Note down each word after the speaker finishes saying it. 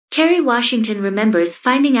Kerry Washington remembers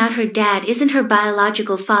finding out her dad isn't her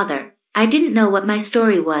biological father. I didn't know what my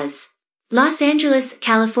story was. Los Angeles,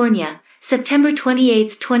 California, September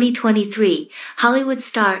 28, 2023, Hollywood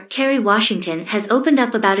star Kerry Washington has opened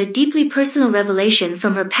up about a deeply personal revelation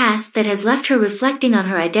from her past that has left her reflecting on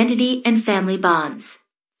her identity and family bonds.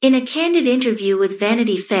 In a candid interview with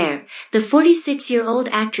Vanity Fair, the 46-year-old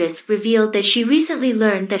actress revealed that she recently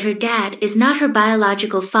learned that her dad is not her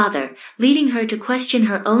biological father, leading her to question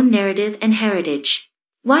her own narrative and heritage.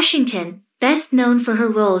 Washington, best known for her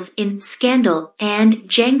roles in Scandal and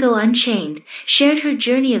Django Unchained, shared her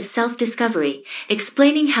journey of self-discovery,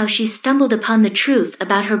 explaining how she stumbled upon the truth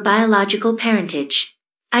about her biological parentage.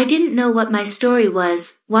 I didn't know what my story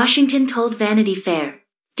was, Washington told Vanity Fair.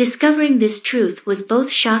 Discovering this truth was both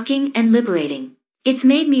shocking and liberating. It's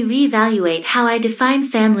made me reevaluate how I define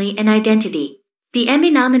family and identity. The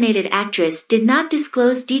Emmy-nominated actress did not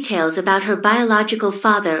disclose details about her biological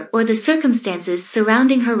father or the circumstances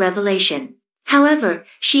surrounding her revelation. However,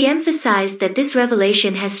 she emphasized that this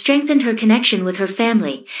revelation has strengthened her connection with her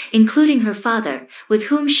family, including her father, with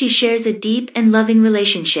whom she shares a deep and loving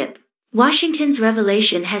relationship. Washington's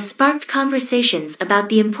revelation has sparked conversations about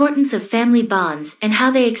the importance of family bonds and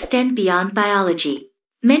how they extend beyond biology.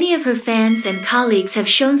 Many of her fans and colleagues have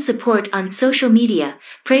shown support on social media,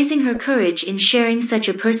 praising her courage in sharing such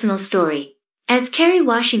a personal story. As Kerry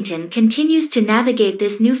Washington continues to navigate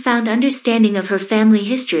this newfound understanding of her family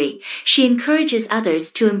history, she encourages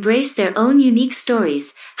others to embrace their own unique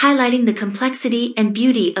stories, highlighting the complexity and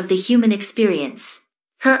beauty of the human experience.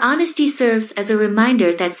 Her honesty serves as a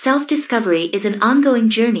reminder that self-discovery is an ongoing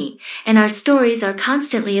journey, and our stories are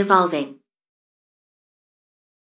constantly evolving.